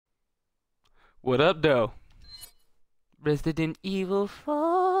What up, though? Resident Evil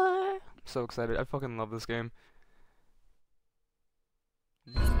 4. I'm so excited. I fucking love this game.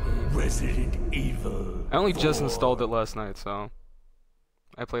 Resident Evil. I only just 4. installed it last night, so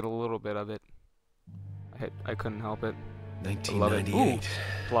I played a little bit of it. I couldn't help it. I love it. 1998. Ooh,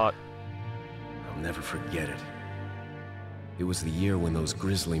 plot. I'll never forget it. It was the year when those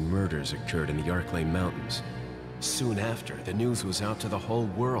grisly murders occurred in the Arklay Mountains. Soon after, the news was out to the whole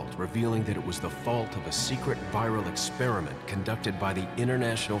world, revealing that it was the fault of a secret viral experiment conducted by the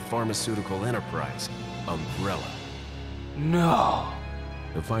international pharmaceutical enterprise, Umbrella. No.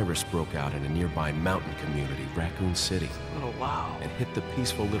 The virus broke out in a nearby mountain community, Raccoon City, Oh wow. and hit the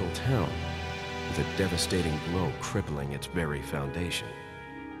peaceful little town, with a devastating blow crippling its very foundation.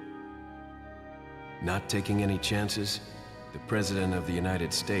 Not taking any chances, the President of the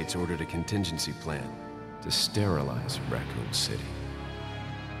United States ordered a contingency plan to sterilize Raccoon City.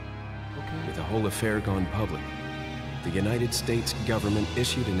 Okay. With the whole affair gone public, the United States government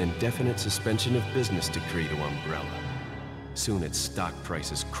issued an indefinite suspension of business decree to Umbrella. Soon its stock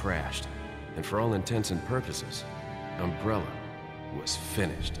prices crashed, and for all intents and purposes, Umbrella was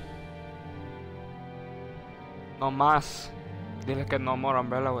finished. No más. Dile que no more.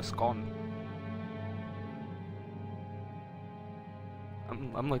 Umbrella was gone.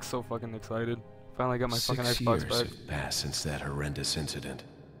 I'm like so fucking excited. Finally got my fucking 6 Xbox years back. have passed since that horrendous incident.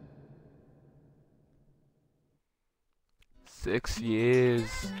 6 years.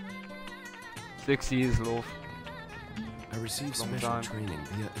 6 years, love. I received Long special time. training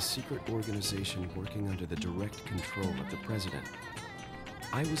via a secret organization working under the direct control of the president.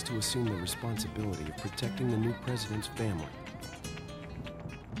 I was to assume the responsibility of protecting the new president's family.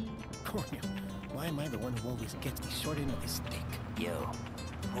 Cornel, why am I the one who always gets the short end of the stick? You,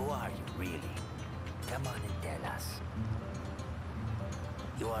 who are you really? Come on and tell us.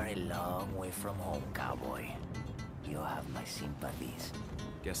 You are a long way from home, cowboy. You have my sympathies.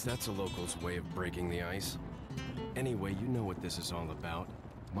 Guess that's a local's way of breaking the ice. Anyway, you know what this is all about.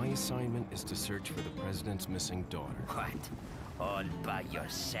 My assignment is to search for the president's missing daughter. What? All by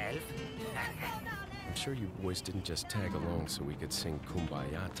yourself? I'm sure you boys didn't just tag along so we could sing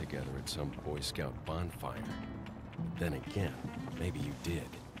Kumbaya together at some Boy Scout bonfire. Then again, maybe you did.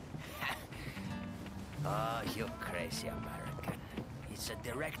 Oh, you crazy American. It's a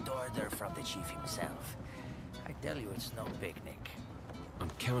direct order from the chief himself. I tell you, it's no picnic.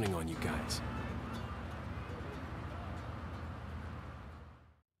 I'm counting on you guys.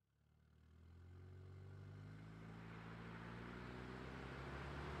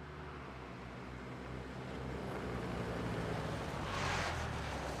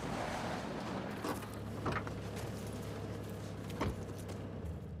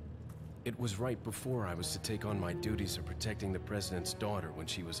 It was right before I was to take on my duties of protecting the president's daughter when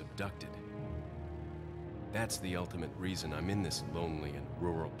she was abducted. That's the ultimate reason I'm in this lonely and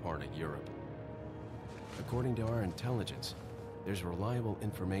rural part of Europe. According to our intelligence, there's reliable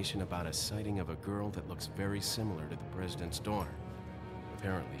information about a sighting of a girl that looks very similar to the president's daughter.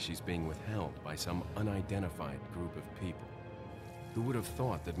 Apparently, she's being withheld by some unidentified group of people. Who would have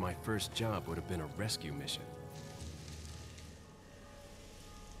thought that my first job would have been a rescue mission?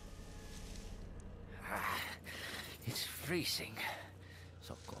 It's freezing.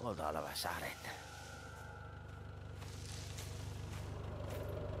 So cold all of a sudden.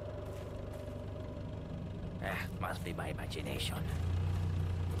 Must be my imagination.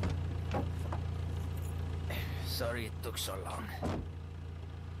 Sorry it took so long.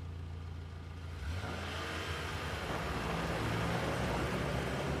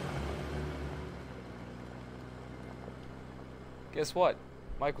 Guess what?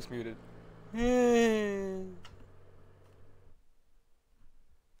 Mike was muted.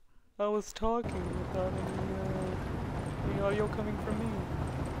 I was talking without any audio coming from me.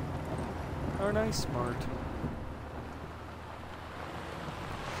 Aren't I smart?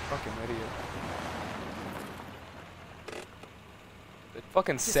 Fucking idiot. The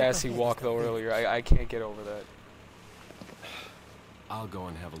fucking sassy walk though earlier, I can't get over that. I'll go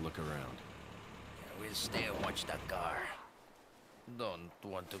and have a look around. We'll stay and watch that car. Don't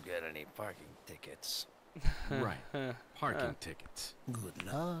want to get any parking tickets. Right. Parking tickets. Good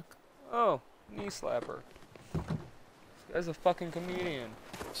luck. Oh, knee slapper. This guy's a fucking comedian.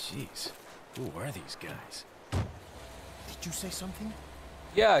 Jeez. Who are these guys? Did you say something?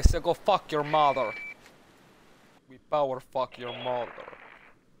 Yeah, I said go fuck your mother. We power fuck your mother.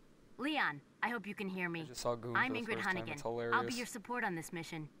 Leon, I hope you can hear me. I just saw Goon I'm for the Ingrid first time. Hunnigan. It's hilarious. I'll be your support on this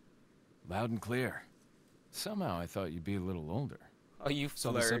mission. Loud and clear. Somehow I thought you'd be a little older. Oh, you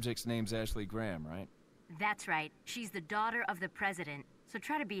So the flirt. subject's name's Ashley Graham, right? That's right. She's the daughter of the president. So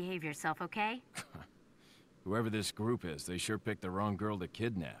try to behave yourself, okay? Whoever this group is, they sure picked the wrong girl to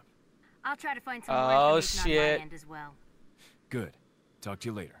kidnap. I'll try to find some more Oh, information on shit. my end as well. Good. Talk to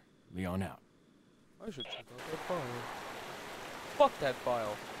you later. Leon out. I should check out that file. Fuck that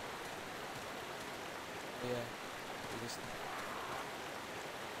file. Yeah. We just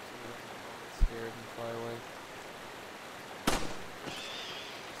scared and fly away.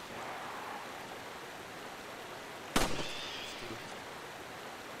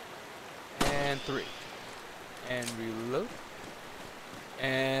 And 3. And reload.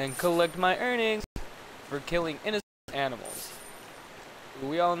 And collect my earnings for killing innocent animals.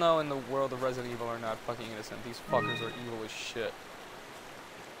 We all know in the world of Resident Evil are not fucking innocent. These fuckers are evil as shit.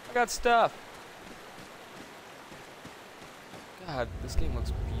 I got stuff. God, this game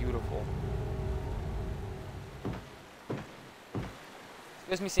looks beautiful.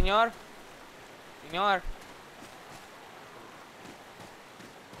 Excuse me, senor? Senor?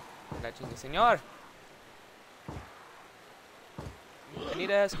 La chingue, senor? I need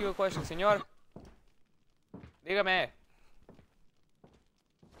to ask you a question, senor. Dígame.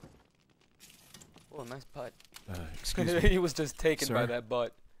 Oh, nice butt. Excuse me. He was just taken by Sir? that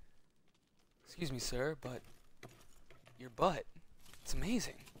butt. Excuse me, sir, but your butt, it's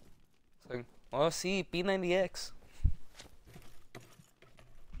amazing. It's like, oh, sí, P90X.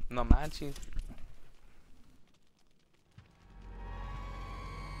 No manches.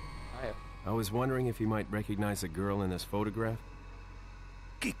 I was wondering if you might recognize a girl in this photograph.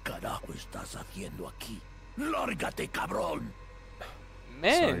 ¿Qué carajo estás haciendo aquí? ¡Lárgate, cabrón!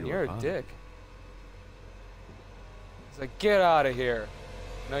 Man, Sorry to you're a bother. dick. He's like, get out of here.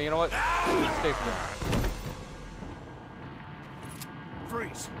 No, you know what? Stay there.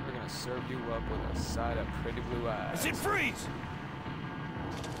 Freeze! We're gonna serve you up with a side of pretty blue I eyes. said freeze!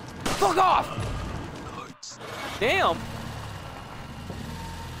 Fuck off! Damn!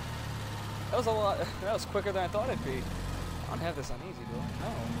 That was a lot. That was quicker than I thought it'd be. I don't have this on easy, do I?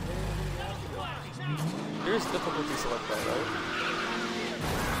 No. Here's difficulty select though, right?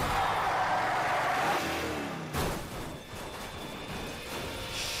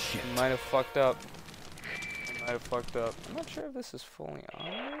 Shit. Might have fucked up. I might have fucked up. I'm not sure if this is fully on.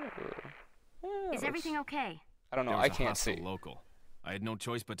 Yeah, Is everything okay? I don't know. There was I a can't hostile see. local. I had no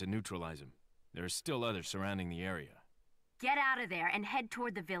choice but to neutralize him. There are still others surrounding the area. Get out of there and head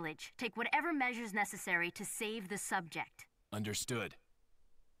toward the village. Take whatever measures necessary to save the subject. Understood.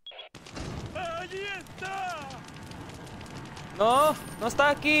 No, no está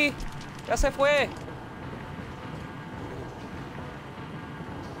aquí. Ya se fue.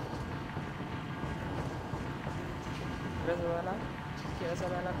 ¿Quieres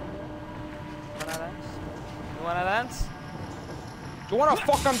verla conmigo? Wanna dance? You wanna dance? You wanna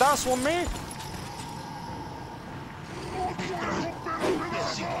fucking dance with me?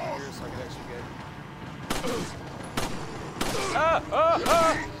 Ah! Ah!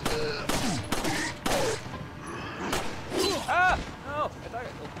 Ah! Ah! No!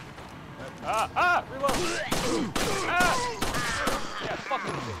 I thought reload! Ah! Yeah, fuck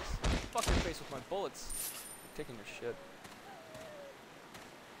your face. Fuck your face with my bullets. I'm taking your shit.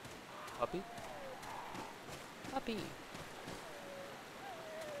 Puppy? Puppy.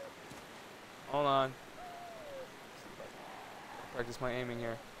 Hold on. Practice my aiming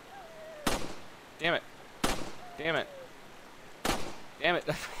here. Damn it. Damn it. Damn it.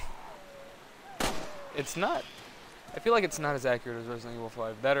 It's not. I feel like it's not as accurate as Resident Evil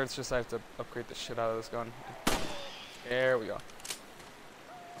 5. That or it's just I have to upgrade the shit out of this gun. There we go.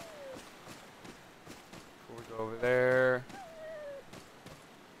 Before we go over there.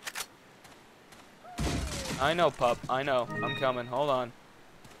 I know, pup. I know. I'm coming. Hold on.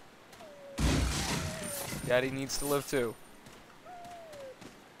 Daddy needs to live too.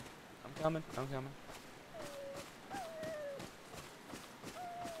 I'm coming. I'm coming.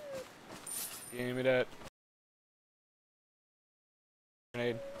 Give me that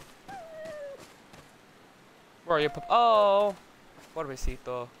grenade. Where are you, pup? Oh!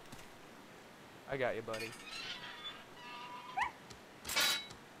 Pobrecito. I got you, buddy.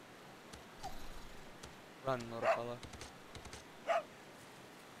 Run, little fella.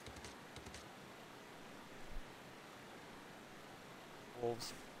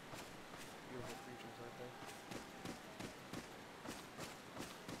 Wolves. Beautiful creatures, aren't they?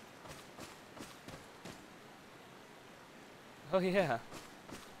 Oh yeah.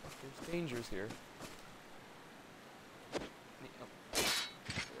 There's dangers here.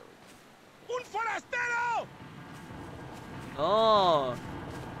 ¡Un forastero! No.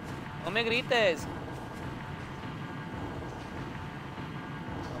 No me grites.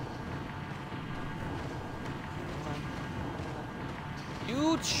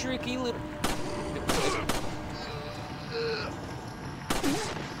 tricky little.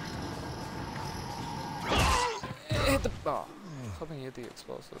 Hit the. Oh, hoping you hit the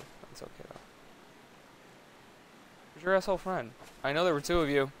explosive. That's okay though. Where's your asshole friend? I know there were 2 of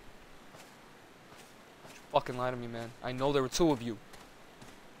you. Don't you fucking lie to me, man. I know there were 2 of you.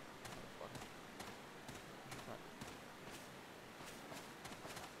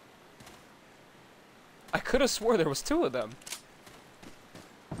 I could have swore there was 2 of them.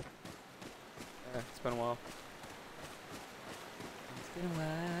 It's been a while. It's been a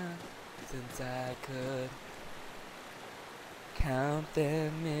while since I could count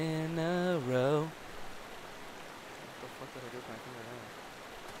them in a row. What the fuck did I do with my finger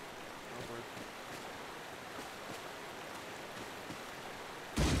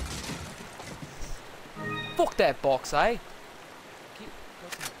now? Fuck that box, eh? Keep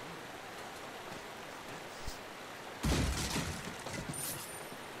pressing it.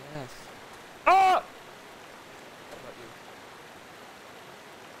 Yes. Ah! What about you?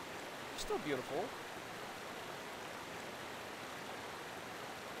 You're still beautiful.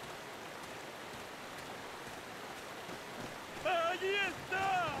 ¡Allí está!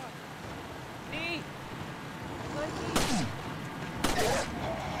 Sí.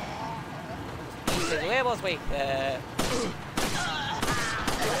 De huevos, güey.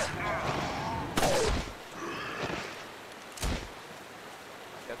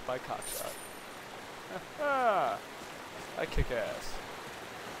 That's my cock shot. I kick ass.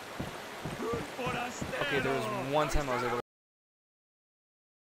 Okay, there was one time I was able to.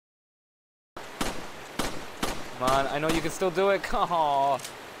 Come on, I know you can still do it. Aww.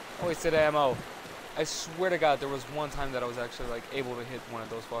 I wasted ammo. I swear to God, there was one time that I was actually like able to hit one of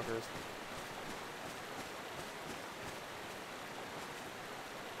those fuckers.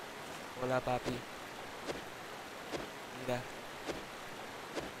 Hola, papi. Mira.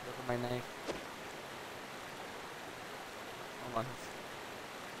 Look at my knife. Hold on.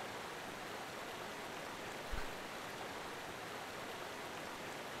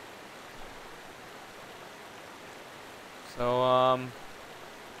 So,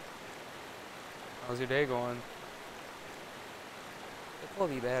 how's your day going? It will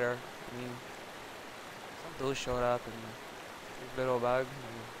be better. I mean, some dude showed up and his little bug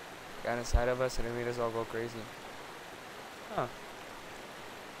and got inside of us and it made us all go crazy. Huh.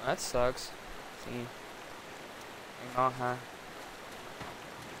 That sucks. See. You know, huh?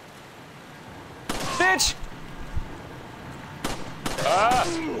 Bitch! Ah! I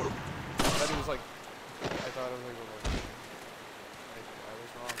thought he was like... I thought it was like... I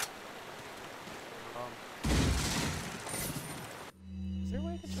was wrong. Is there a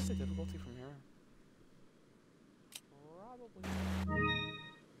way I can check the difficulty from here? Probably.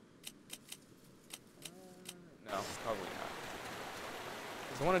 No, probably not.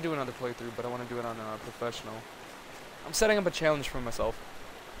 Because I want to do another playthrough, but I want to do it on professional. I'm setting up a challenge for myself.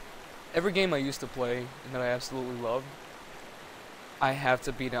 Every game I used to play and that I absolutely loved, I have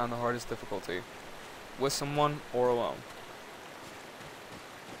to beat it on the hardest difficulty. With someone or alone.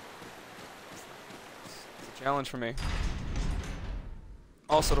 It's a challenge for me.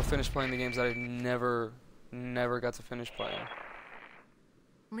 Also to finish playing the games that I never got to finish playing.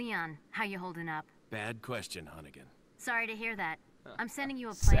 Leon, how you holding up? Bad question, Hunnigan. Sorry to hear that. I'm sending you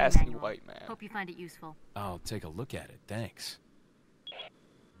a playing Sassy manual. white man. Hope you find it useful. I'll take a look at it, thanks.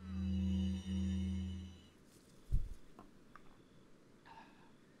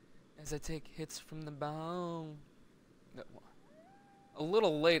 As I take hits from the bone. A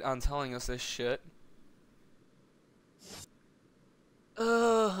little late on telling us this shit.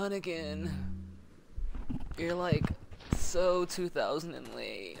 Oh, Hunnigan. You're like so 2000 and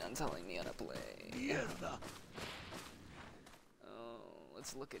late on telling me how to play. Mierda. Oh,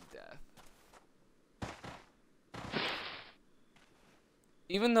 let's look at death.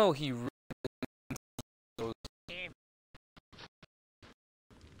 Even though he really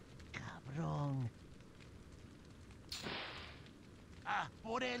Cabrón. Ah,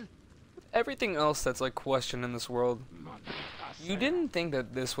 por él. everything else that's like questioned in this world, you didn't think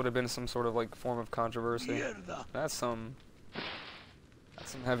that this would have been some sort of like form of controversy. Mierda. That's some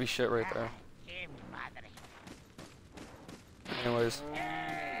heavy shit right there. Anyways.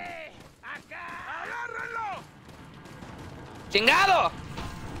 ¡Agárrenlo! ¡Chingado!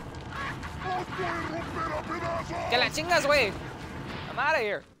 ¡Que la chingas, güey! I'm out of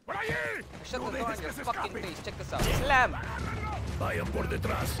here. ¡Por allí! Shut the No door on dejes your que se fucking escape. face. Check this out. Slam! Vayan por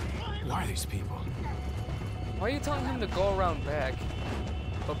detrás. Who are these people? Why are you telling him to go around back,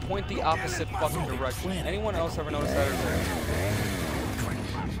 but point the opposite fucking direction? Anyone else ever noticed that?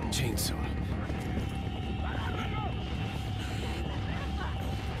 Chainsaw.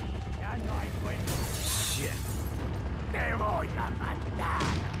 voy a matar.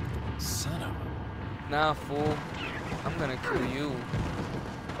 Son of a... Nah, fool. I'm gonna kill you.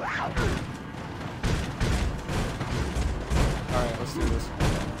 Alright, let's do this.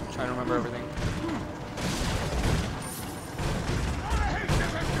 I'm trying to remember everything.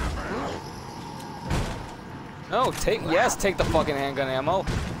 No, take the fucking handgun ammo.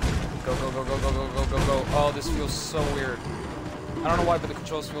 Go, go, go, go, go, go, go, go, go. Oh, this feels so weird. I don't know why, but the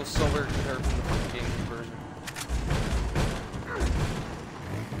controls feel so weird compared to the fucking GameCube version.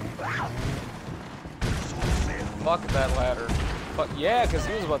 Fuck that ladder. Fuck yeah, because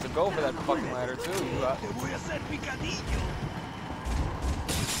he was about to go for that fucking ladder too.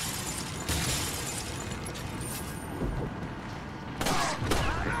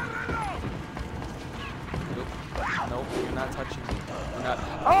 Nope, you're not touching me. You're not.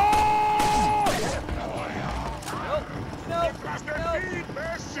 Oh! Nope.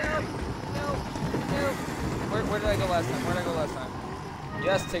 Where did I go last time?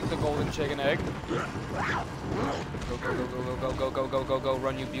 Yes, take the golden chicken egg. Go, go, go, go, go, go, go, go, go, go,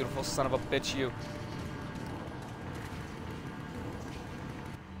 run, you beautiful son of a bitch, you.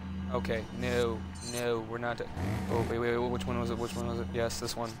 Okay, no, we're not. Oh, wait, which one was it? Yes,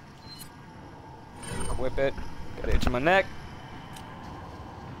 this one. Whip it. Got an itch in my neck.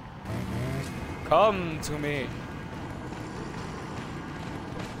 Come to me.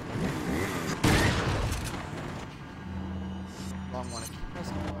 Wrong one. I keep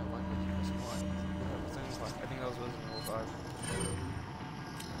pressing Y. Why do I keep pressing Y? I think that was Resident Evil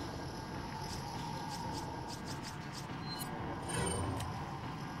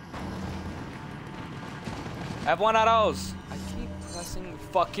 5. Have one of those. I keep pressing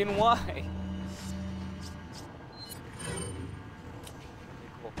fucking Y.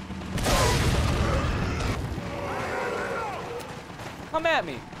 Come at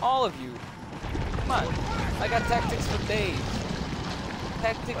me, all of you. Come on. I got tactics for days.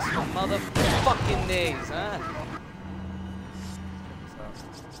 Tactics for motherfucking days, huh?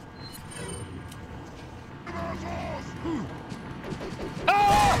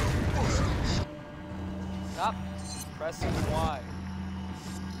 Ah! Stop pressing Y.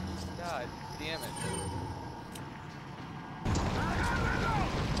 God damn it.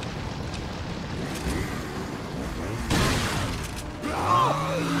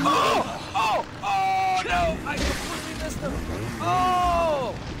 Oh, no! I completely missed him!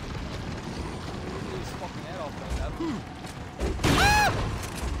 Oh! His fucking head off right now.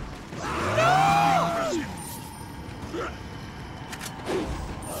 No!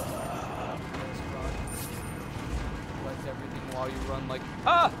 Collect everything while you run like...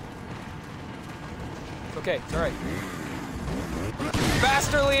 Ah! It's okay, it's alright.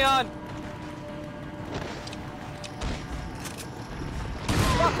 Faster, Leon!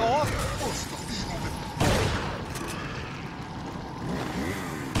 Fuck off!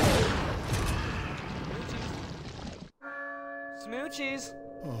 Smoochies!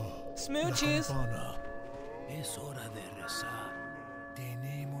 Smoochies! Es hora de rezar.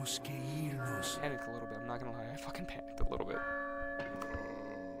 Tenemos que irnos. Panicked a little bit, I'm not gonna lie, I fucking panicked a little bit.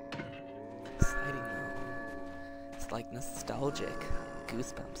 Exciting though. It's like nostalgic.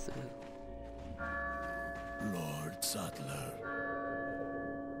 Goosebumps. Lord Sattler.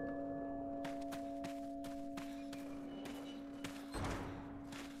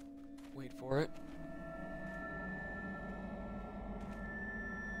 Wait for it.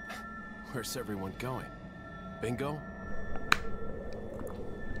 Where's everyone going? Bingo?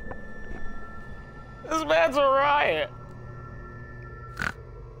 This man's a riot!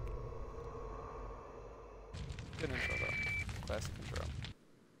 Good intro though. Classic intro.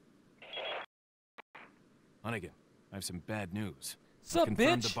 Hunnigan, I have some bad news. Sup,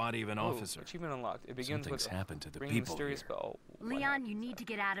 Confirmed bitch? the body of an officer. Achievement unlocked. It begins Something's with happened to the bringing people mysterious here. bell. Leon, you need to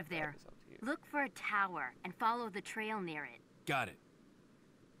get out of there. Look for a tower and follow the trail near it. Got it.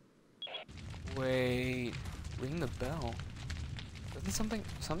 Wait, ring the bell. Doesn't something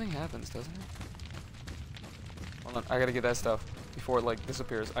happens, doesn't it? Hold on, I gotta get that stuff before it like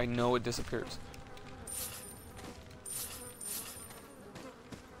disappears. I know it disappears.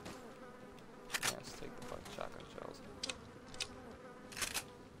 Yeah, let's take the fucking shotgun shells.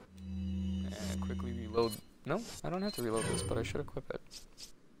 And quickly reload. No, I don't have to reload this, but I should equip it.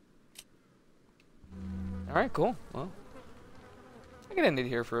 Alright, cool. Well, I can end it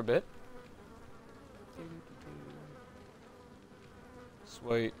here for a bit.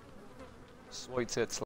 Sweet. Sweet tits.